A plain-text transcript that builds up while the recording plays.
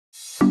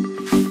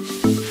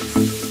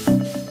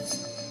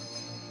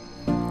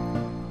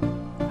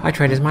Hi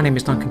traders, my name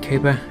is Duncan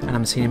Cooper and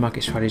I'm a Senior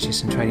Market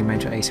Strategist and Trading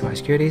Manager at AUDUSD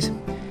Securities.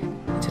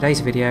 In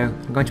today's video,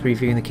 I'm going to be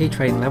reviewing the key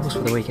trading levels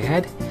for the week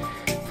ahead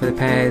for the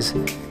pairs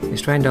the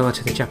Australian dollar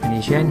to the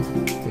Japanese yen,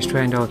 the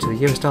Australian dollar to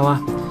the US dollar,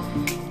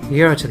 the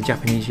euro to the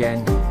Japanese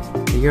yen,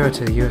 the euro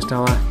to the US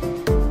dollar,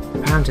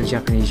 the pound to the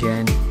Japanese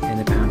yen, and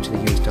the pound to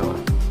the US dollar.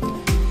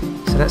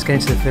 So let's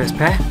get into the first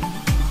pair.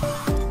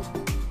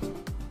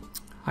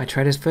 Hi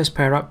traders, first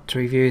pair up to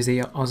review is the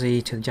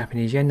Aussie to the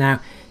Japanese yen. Now,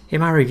 in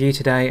my review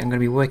today, I'm going to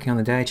be working on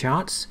the daily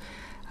charts,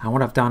 and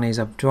what I've done is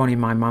I've drawn in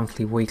my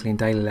monthly, weekly and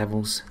daily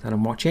levels that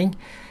I'm watching,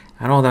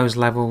 and all those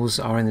levels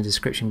are in the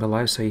description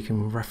below, so you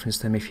can reference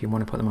them if you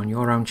want to put them on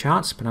your own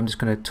charts. But I'm just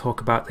going to talk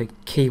about the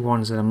key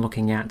ones that I'm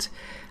looking at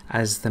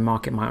as the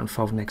market might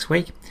unfold next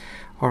week.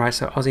 Alright,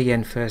 so Aussie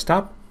yen first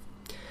up.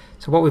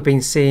 So what we've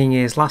been seeing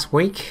is last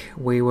week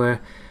we were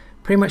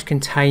pretty much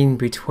contained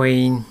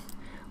between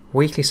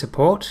weekly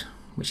support,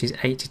 which is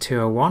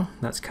 82.01,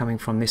 that's coming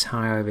from this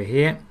high over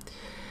here.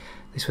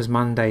 This was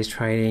Monday's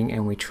trading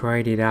and we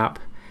traded up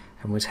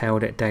and was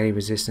held at daily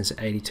resistance at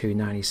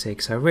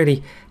 82.96. So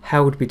really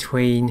held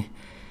between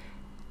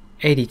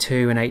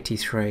 82 and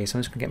 83. So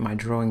I'm just going to get my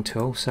drawing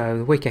tool. So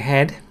the week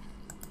ahead,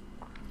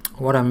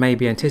 what I may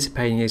be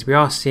anticipating is we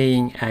are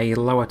seeing a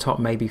lower top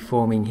maybe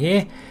forming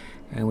here,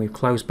 and we've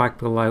closed back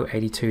below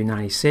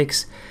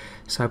 82.96.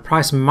 So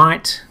price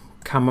might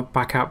come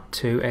back up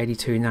to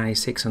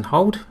 82.96 and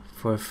hold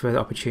for a further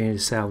opportunity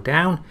to sell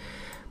down.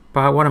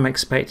 But what I'm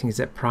expecting is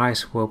that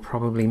price will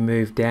probably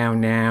move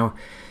down now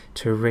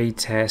to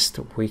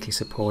retest weekly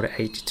support at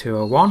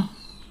 82.01.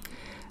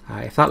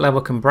 If that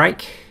level can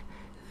break,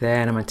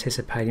 then I'm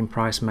anticipating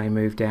price may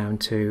move down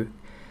to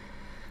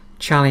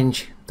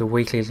challenge the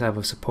weekly level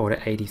of support at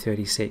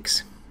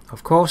 80.36.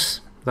 Of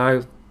course,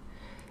 though,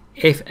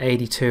 if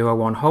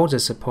 82.01 holds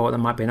as support, there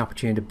might be an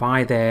opportunity to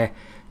buy there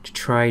to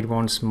trade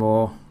once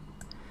more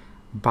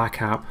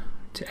back up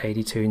to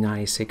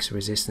 82.96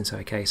 resistance.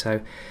 Okay,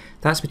 so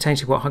that's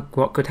potentially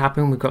what could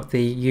happen. We've got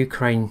the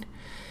Ukraine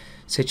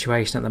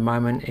situation at the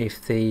moment.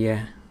 If the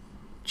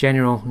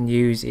general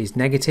news is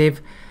negative,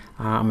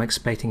 I'm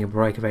expecting a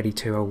break of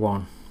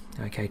 82.01,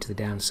 okay, to the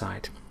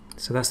downside.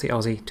 So that's the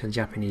Aussie to the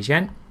Japanese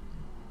yen.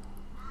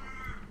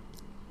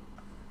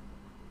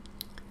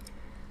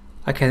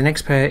 Okay, the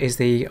next pair is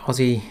the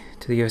Aussie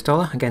to the US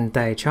dollar, again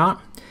daily chart.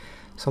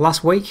 So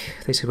last week,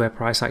 this is where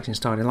price action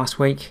started last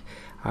week.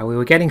 We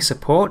were getting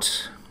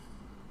support,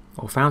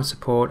 or found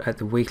support at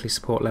the weekly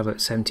support level at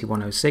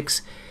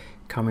 71.06,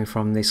 coming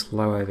from this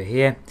low over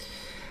here.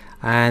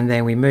 And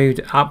then we moved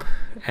up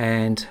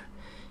and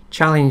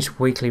challenged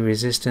weekly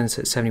resistance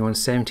at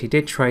 71.70,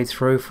 did trade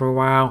through for a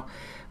while,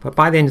 but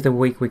by the end of the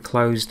week we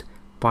closed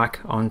back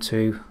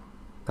onto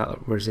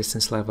that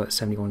resistance level at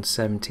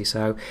 71.70.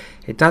 So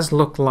it does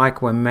look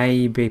like we're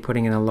maybe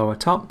putting in a lower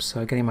top.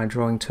 So getting my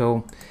drawing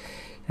tool.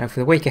 Now for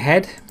the week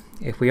ahead,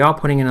 if we are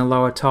putting in a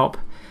lower top,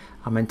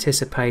 I'm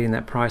anticipating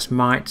that price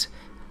might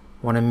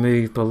want to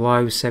move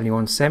below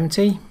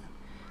 71.70.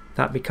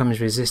 That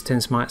becomes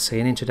resistance, might see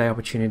an intraday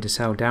opportunity to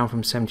sell down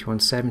from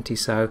 71.70.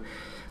 So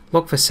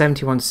look for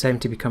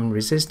 71.70 become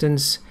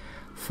resistance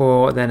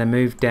for then a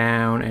move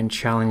down and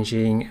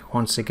challenging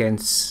once again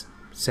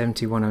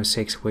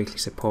 71.06 weekly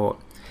support.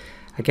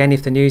 Again,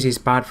 if the news is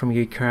bad from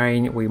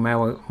Ukraine, we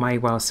may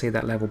well see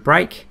that level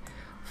break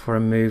for a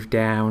move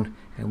down,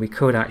 and we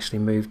could actually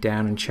move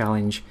down and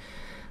challenge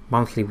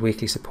monthly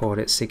weekly support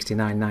at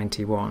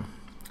 69.91.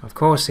 Of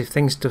course, if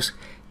things just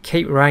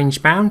keep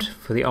range bound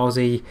for the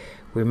Aussie,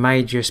 we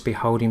may just be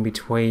holding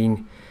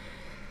between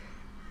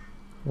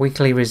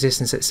weekly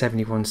resistance at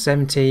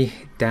 71.70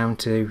 down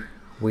to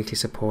weekly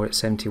support at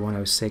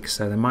 71.06.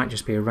 So there might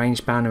just be a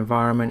range bound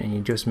environment and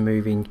you're just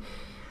moving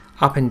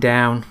up and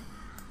down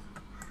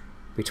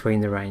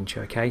between the range.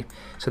 Okay,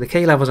 so the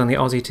key levels on the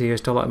Aussie to the US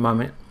dollar at the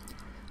moment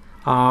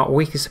are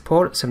weekly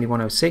support at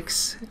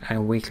 71.06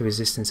 and weekly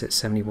resistance at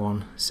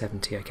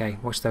 71.70. Okay,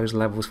 watch those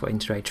levels for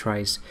intraday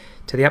trades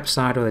to the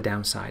upside or the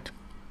downside.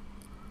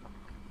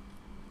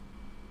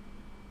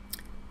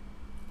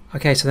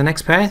 Okay, so the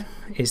next pair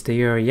is the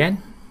euro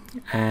yen,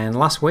 and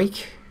last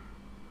week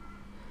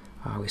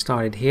we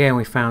started here and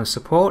we found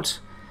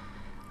support,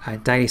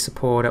 daily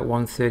support at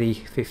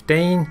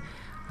 130.15,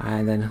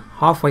 and then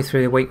halfway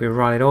through the week we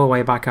rallied all the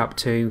way back up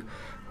to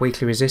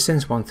weekly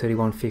resistance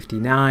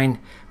 131.59,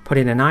 put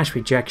in a nice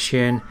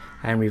rejection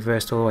and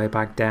reversed all the way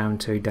back down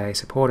to daily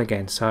support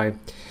again. So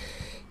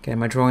getting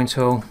my drawing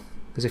tool,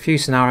 there's a few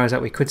scenarios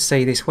that we could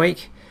see this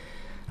week.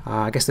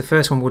 I guess the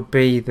first one would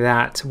be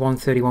that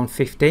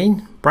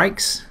 131.15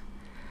 breaks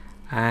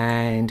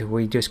and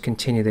we just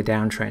continue the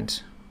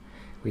downtrend.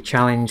 We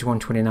challenge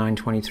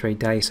 129.23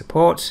 daily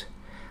support.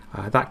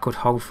 That could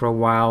hold for a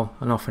while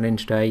and offer an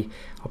intraday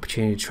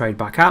opportunity to trade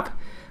back up.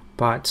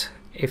 But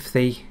if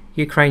the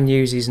Ukraine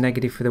news is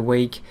negative for the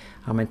week,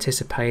 I'm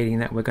anticipating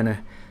that we're going to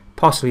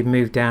possibly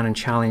move down and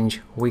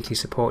challenge weekly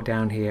support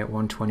down here at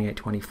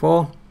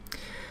 128.24.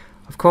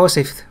 Of course,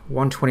 if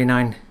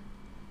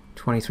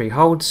 129.23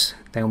 holds,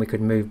 then we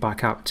could move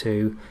back up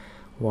to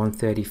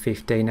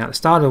 130.15. Now at the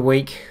start of the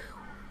week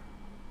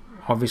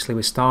obviously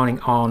we're starting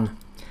on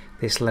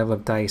this level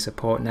of daily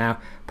support now.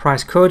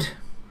 Price could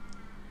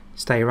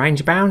stay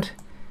range bound.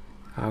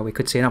 We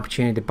could see an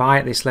opportunity to buy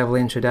at this level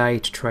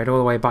intraday to trade all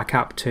the way back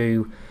up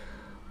to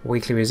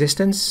weekly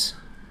resistance,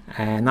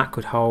 and that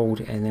could hold,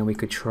 and then we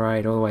could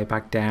trade all the way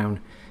back down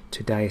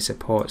to daily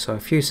support. So a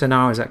few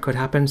scenarios that could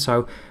happen,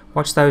 so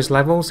watch those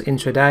levels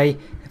intraday.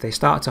 If they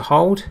start to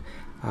hold,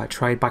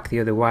 trade back the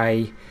other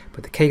way.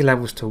 But the key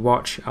levels to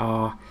watch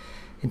are,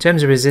 in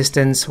terms of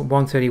resistance,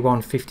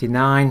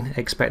 131.59,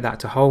 expect that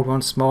to hold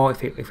once more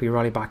if we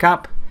rally back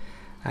up.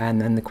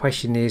 And then the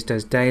question is,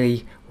 does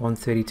daily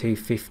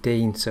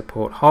 132.15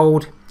 support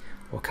hold,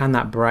 or can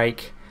that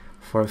break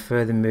for a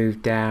further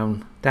move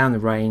down the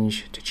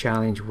range to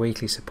challenge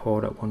weekly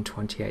support at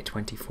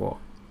 128.24?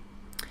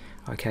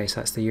 Okay, so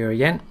that's the euro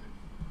yen.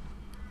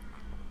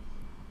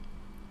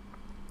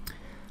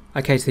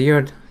 Okay, to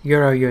the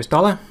euro US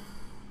dollar,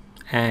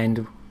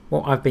 and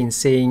what I've been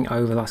seeing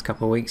over the last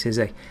couple of weeks is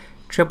a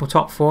triple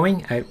top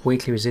forming at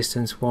weekly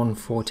resistance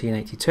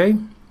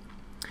 114.82.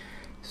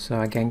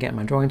 So again, get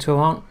my drawing tool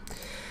on.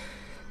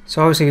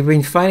 So obviously we've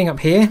been fading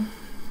up here,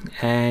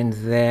 and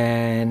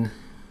then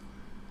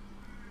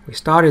we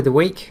started the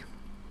week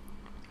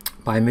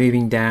by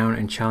moving down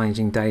and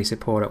challenging daily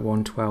support at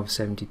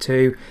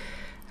 112.72,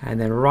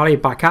 and then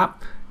rallied back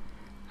up,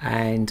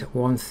 and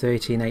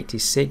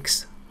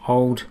 113.86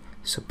 old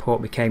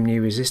support became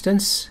new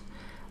resistance,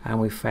 and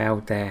we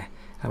failed there.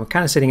 And we're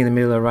kind of sitting in the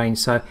middle of the range,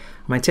 so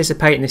I'm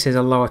anticipating this is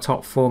a lower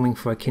top forming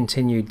for a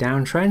continued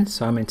downtrend.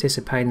 So I'm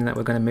anticipating that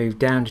we're going to move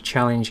down to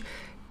challenge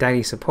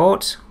daily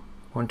support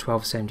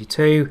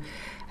 112.72,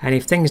 and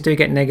if things do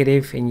get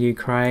negative in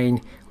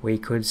Ukraine, we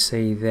could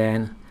see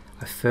then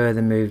a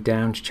further move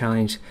down to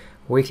challenge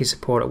weekly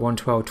support at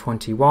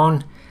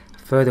 112.21,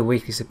 further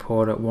weekly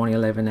support at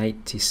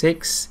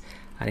 111.86,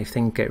 and if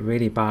things get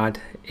really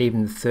bad,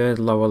 even the third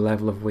lower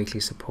level of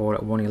weekly support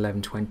at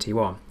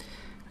 111.21.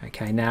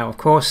 Okay, now of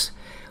course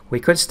we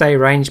could stay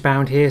range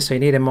bound here, so you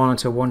need to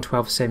monitor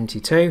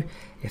 112.72.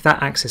 If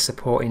that acts as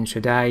support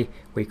intraday,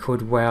 we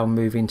could well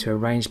move into a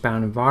range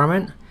bound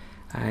environment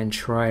and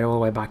trade all the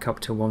way back up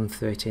to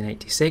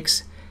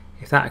 113.86.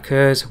 If that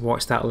occurs,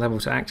 watch that level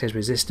to act as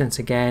resistance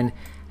again,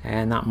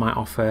 and that might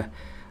offer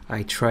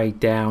a trade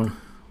down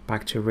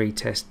back to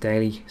retest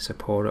daily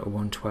support at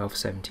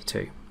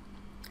 112.72.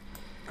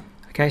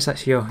 Okay, so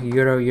that's your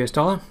euro US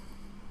dollar.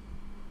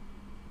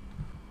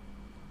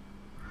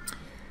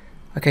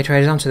 Okay,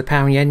 traders, on to the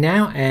pound yen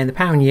now, and the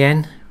pound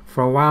yen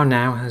for a while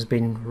now has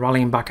been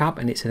rallying back up,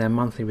 and it's in a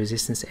monthly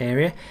resistance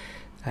area,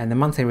 and the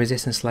monthly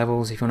resistance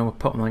levels, if you want to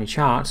put them on your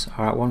charts,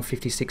 are at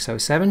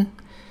 156.07.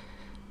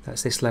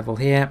 That's this level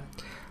here,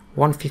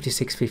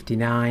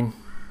 156.59,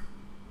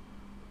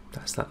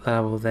 that's that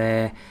level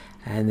there,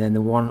 and then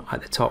the one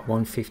at the top,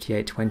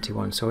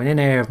 158.21. So in an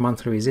area of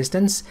monthly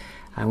resistance,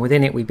 and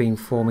within it we've been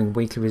forming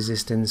weekly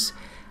resistance,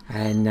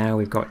 and now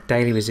we've got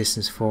daily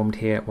resistance formed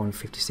here at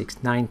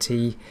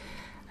 156.90,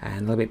 and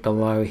a little bit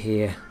below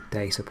here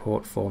day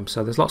support form.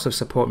 So there's lots of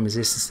support and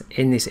resistance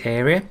in this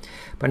area,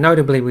 but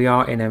notably we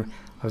are in a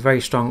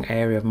very strong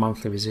area of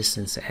monthly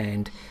resistance,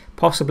 and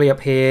possibly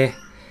up here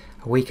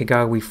a week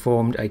ago we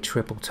formed a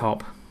triple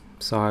top.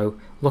 So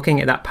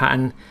looking at that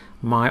pattern,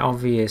 my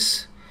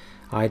obvious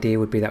idea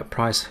would be that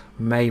price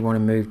may want to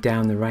move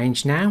down the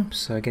range now.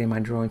 So getting my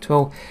drawing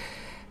tool,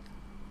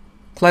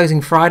 closing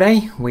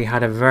Friday we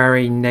had a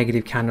very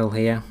negative candle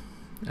here.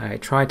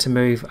 It tried to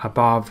move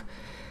above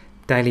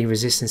daily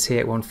resistance here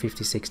at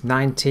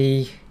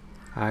 156.90.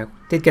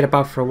 Did get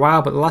above for a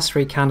while, but the last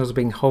three candles have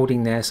been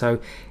holding there. So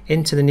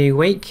into the new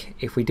week,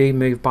 if we do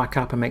move back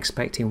up, I'm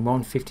expecting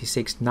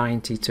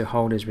 156.90 to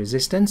hold as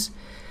resistance.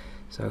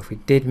 So if we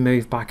did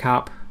move back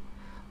up,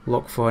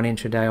 look for an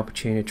intraday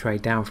opportunity to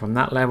trade down from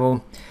that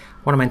level.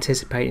 What I'm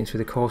anticipating through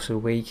the course of the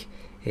week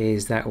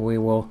is that we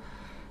will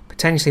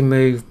potentially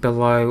move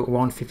below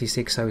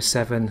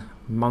 156.07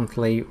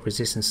 monthly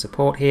resistance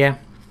support here,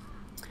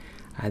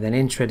 and then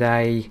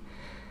intraday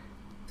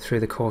through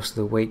the course of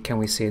the week, can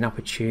we see an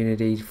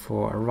opportunity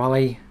for a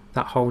rally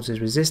that holds as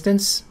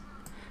resistance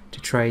to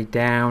trade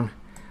down,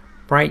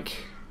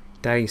 break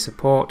daily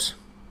support,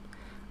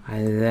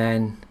 and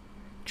then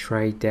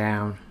trade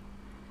down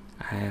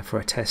for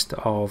a test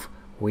of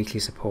weekly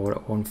support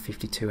at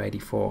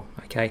 152.84.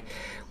 Okay,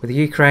 with the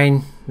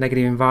Ukraine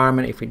negative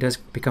environment, if it does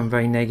become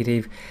very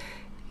negative,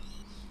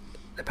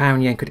 the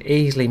pound yen could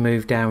easily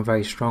move down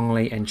very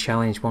strongly and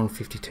challenge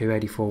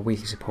 152.84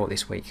 weekly support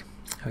this week.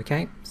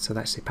 Okay, so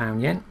that's the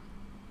pound yen.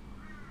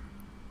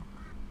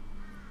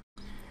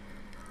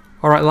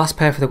 Alright, last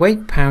pair for the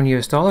week, pound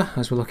US dollar,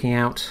 as we're looking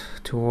out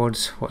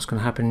towards what's going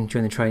to happen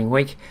during the trading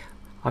week.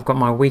 I've got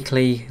my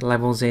weekly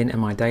levels in and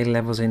my daily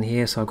levels in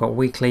here. So I've got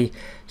weekly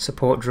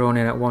support drawn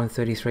in at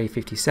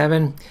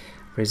 133.57,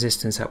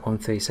 resistance at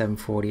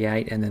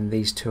 137.48, and then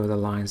these two other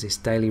lines, this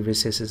daily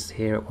resistance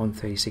here at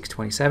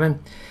 136.27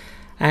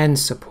 and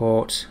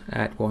support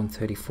at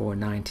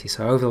 134.90.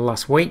 So over the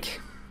last week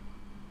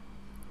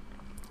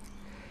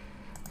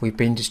we've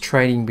been just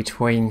trading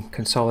between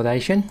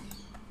consolidation,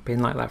 been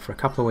like that for a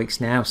couple of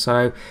weeks now.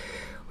 So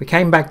We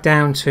came back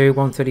down to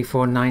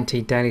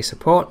 134.90 daily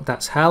support,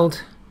 that's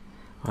held,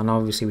 and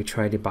obviously we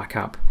traded back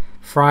up.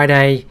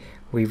 Friday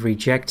we've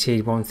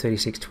rejected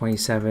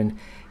 136.27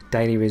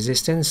 daily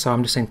resistance, so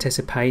I'm just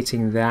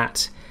anticipating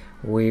that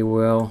we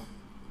will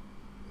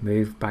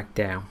move back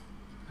down.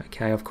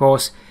 Okay, of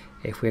course,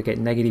 if we get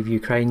negative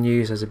Ukraine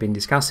news, as I've been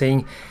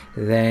discussing,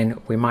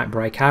 then we might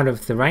break out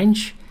of the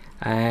range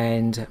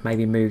and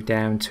maybe move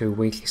down to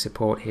weekly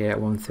support here at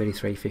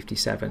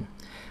 133.57.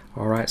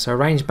 Alright, so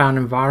range bound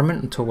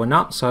environment until we're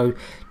not, so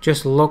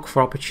just look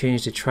for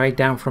opportunities to trade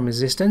down from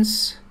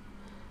resistance,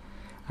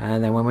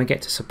 and then when we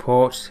get to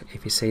support,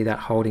 if you see that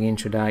holding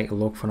intraday,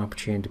 look for an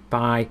opportunity to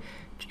buy,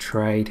 to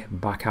trade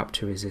back up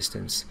to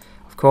resistance.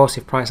 Of course,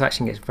 if price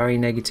action gets very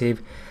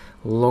negative,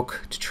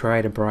 look to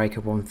trade a break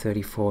of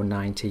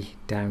 134.90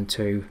 down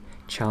to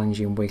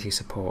challenging weekly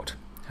support.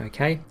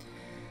 Okay,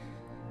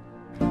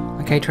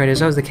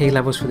 traders, those are the key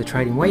levels for the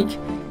trading week.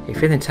 If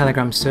you're in the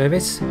Telegram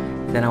service,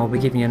 then I will be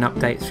giving you an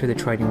update through the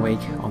trading week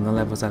on the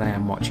levels that I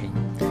am watching.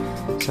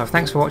 So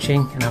thanks for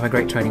watching and have a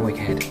great trading week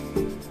ahead.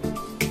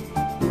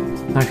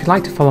 Now if you'd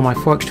like to follow my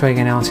Forex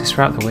trading analysis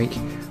throughout the week,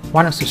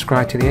 why not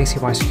subscribe to the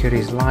ACY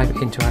Securities live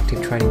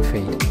interactive trading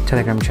feed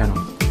Telegram channel.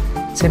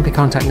 Simply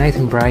contact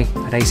Nathan.bray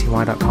at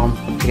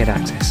acy.com to get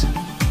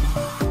access.